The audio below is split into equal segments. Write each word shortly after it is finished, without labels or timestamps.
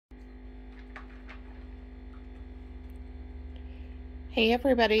Hey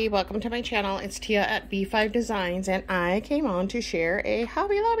everybody, welcome to my channel. It's Tia at B5 Designs, and I came on to share a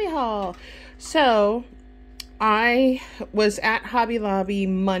Hobby Lobby haul. So I was at Hobby Lobby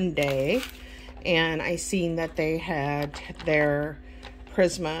Monday and I seen that they had their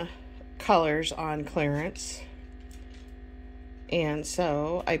Prisma colors on clearance, and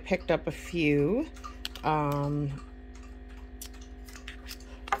so I picked up a few. I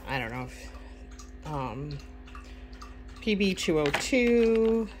don't know if PB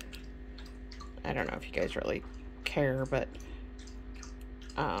 202. I don't know if you guys really care, but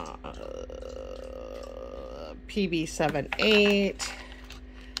PB 78.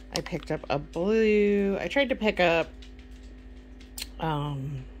 I picked up a blue. I tried to pick up oh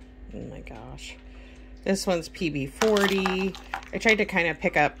my gosh, this one's PB 40. I tried to kind of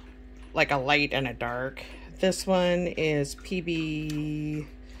pick up like a light and a dark. This one is PB,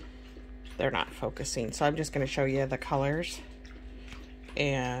 they're not focusing, so I'm just going to show you the colors.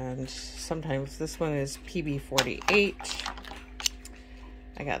 And sometimes this one is PB 48.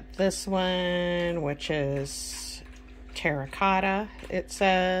 I got this one, which is terracotta, it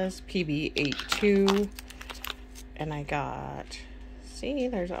says PB 82. And I got, see,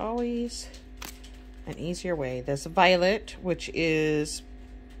 there's always an easier way. This violet, which is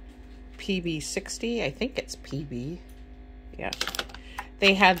PB 60. I think it's PB. Yeah.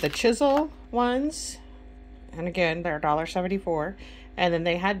 They had the chisel ones, and again, they're $1.74. And then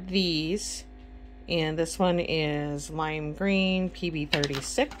they had these, and this one is lime green, PB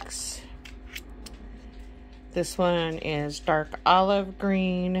 36. This one is dark olive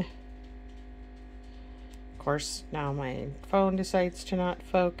green. Of course, now my phone decides to not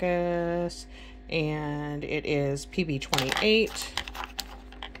focus, and it is PB 28.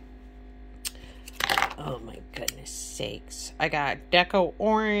 Oh my goodness sakes. I got Deco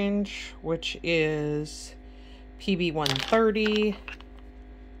Orange, which is PB 130.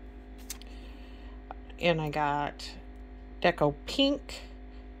 And I got Deco Pink,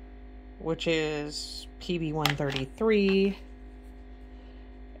 which is PB 133.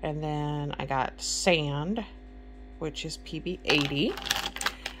 And then I got Sand, which is PB 80.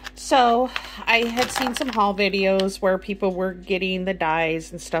 So I had seen some haul videos where people were getting the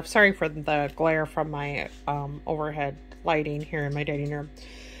dyes and stuff. Sorry for the glare from my overhead lighting here in my dining room.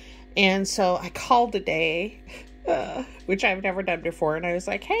 And so I called today, which I've never done before. And I was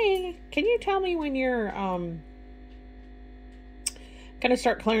like, hey, can you tell me when you're going to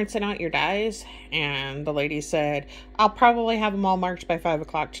start clearancing out your dyes? And the lady said, I'll probably have them all marked by 5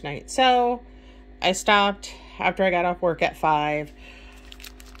 o'clock tonight. So I stopped after I got off work at 5.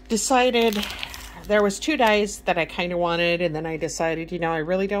 Decided there was 2 dyes that I kind of wanted, and then I decided, you know, I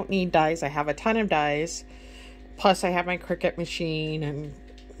really don't need dyes. I have a ton of dyes, plus I have my Cricut machine and,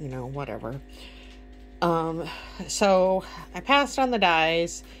 you know, whatever. So I passed on the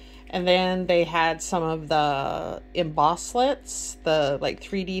dyes, and then they had some of the embosslets, the like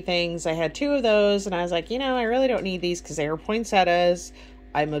 3D things. I had 2 of those, and I was like, you know, I really don't need these because they are poinsettias.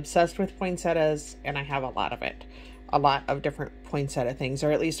 I'm obsessed with poinsettias, and I have a lot of it. A lot of different poinsettia things,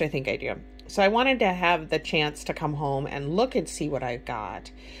 or at least I think I do. So I wanted to have the chance to come home and look and see what I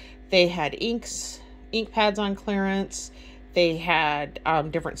got. They had ink pads on clearance. They had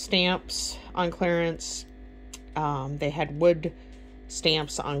different stamps on clearance. They had wood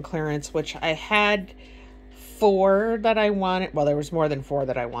stamps on clearance, which I had 4 that I wanted. Well, there was more than 4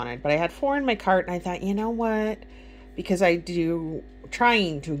 that I wanted, but I had 4 in my cart, and I thought, you know what? Because I do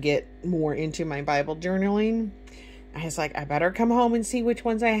trying to get more into my Bible journaling, I was like, I better come home and see which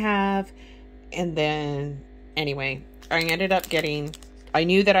ones I have. And then, anyway, I ended up getting, I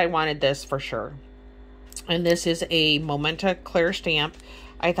knew that I wanted this for sure. And this is a Momenta clear stamp.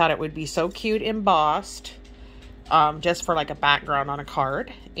 I thought it would be so cute embossed, just for like a background on a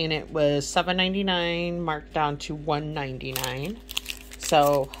card. And it was $7.99, marked down to $1.99.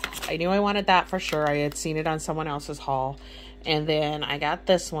 So I knew I wanted that for sure. I had seen it on someone else's haul. And then I got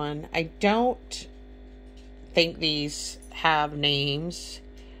this one. I don't think these have names,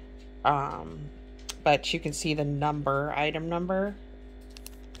 but you can see the number, item number.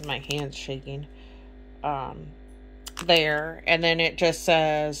 My hand's shaking. There, and then it just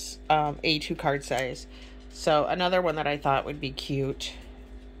says A2 card size. So another one that I thought would be cute,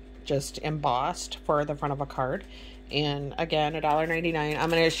 just embossed for the front of a card. And again, $1.99. I'm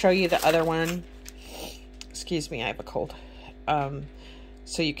going to show you the other one. Excuse me, I have a cold.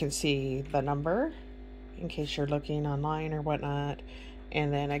 So you can see the number, in case you're looking online or whatnot.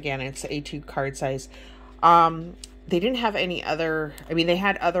 And then again, it's A2 card size. They didn't have any other, I mean, they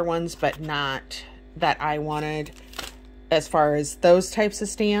had other ones, but not that I wanted. As far as those types of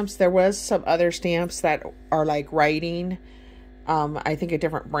stamps, there was some other stamps that are like writing I think a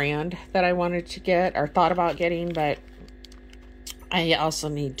different brand that I wanted to get or thought about getting, but I also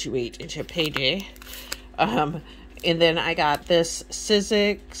need to wait until payday. And then I got this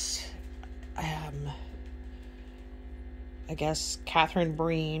Sizzix, I guess Catherine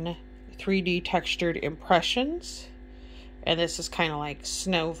Breen 3D textured impressions. And this is kind of like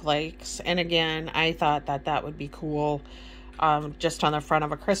snowflakes. And again, I thought that that would be cool. Just on the front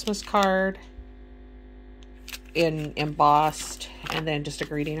of a Christmas card in embossed, and then just a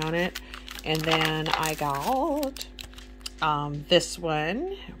greeting on it. And then I got this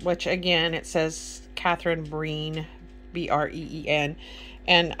one, which again, it says Catherine Breen, Breen.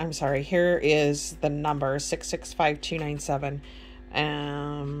 And I'm sorry, here is the number 665297.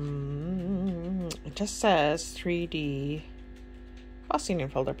 It just says 3D embossing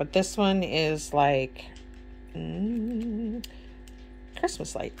folder, but this one is like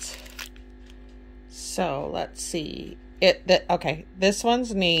Christmas lights. So let's see. Okay, this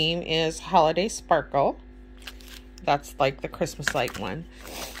one's name is Holiday Sparkle. That's like the Christmas light one.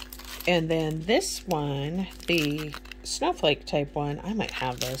 And then this one, the snowflake type one, I might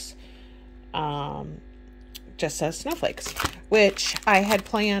have this. Just says snowflakes, which I had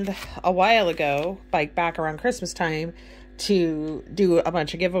planned a while ago, like back around Christmas time, to do a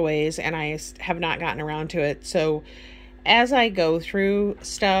bunch of giveaways, and I have not gotten around to it. So as I go through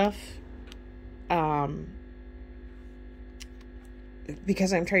stuff,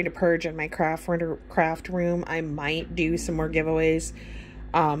 because I'm trying to purge in my craft room, I might do some more giveaways.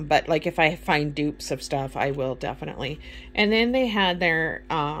 But like if I find dupes of stuff, I will definitely. And then they had their,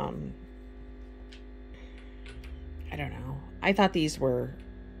 I don't know. I thought these were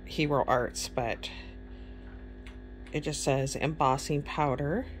Hero Arts, but it just says embossing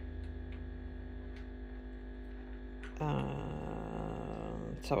powder.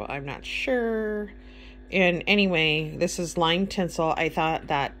 So I'm not sure. And anyway, this is lime tinsel. I thought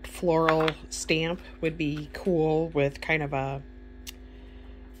that floral stamp would be cool with kind of a,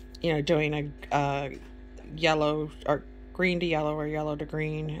 you know, doing a yellow or green to yellow or yellow to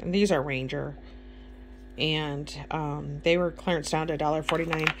green. And these are Ranger. And they were clearance down to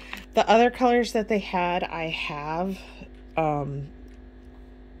 $1.49. The other colors that they had, I have.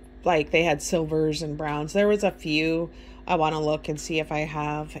 Like they had silvers and browns. There was a few I want to look and see if I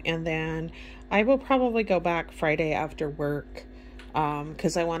have. And then I will probably go back Friday after work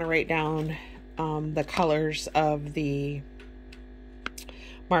because I want to write down the colors of the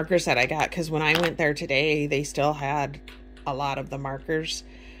markers that I got. Because when I went there today, they still had a lot of the markers.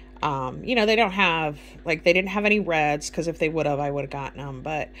 You know, they don't have, like, they didn't have any reds, because if they would have, I would have gotten them.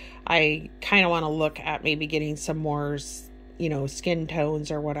 But I kind of want to look at maybe getting some more, you know, skin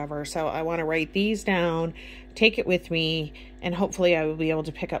tones or whatever. So I want to write these down, take it with me, and hopefully I will be able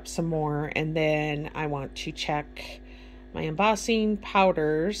to pick up some more. And then I want to check my embossing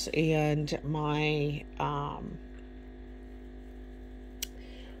powders and my,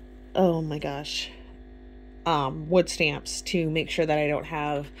 oh my gosh, wood stamps to make sure that I don't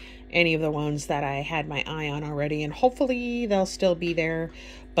have any of the ones that I had my eye on already, and hopefully they'll still be there.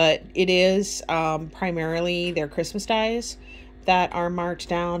 But it is primarily their Christmas dies that are marked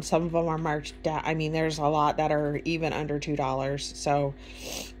down. Some of them are marked down. I mean, there's a lot that are even under $2. So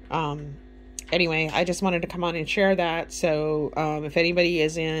anyway, I just wanted to come on and share that. So if anybody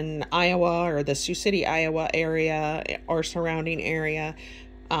is in Iowa or the Sioux City, Iowa area or surrounding area,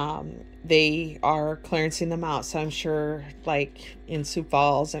 they are clearancing them out. So I'm sure like in Sioux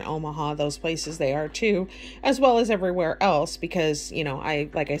Falls and Omaha, those places they are too, as well as everywhere else, because, you know,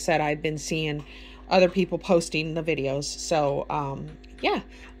 like I said, I've been seeing other people posting the videos. So, yeah,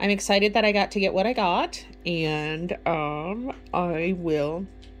 I'm excited that I got to get what I got, and, I will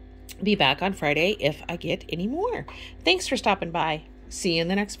be back on Friday if I get any more. Thanks for stopping by. See you in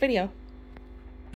the next video.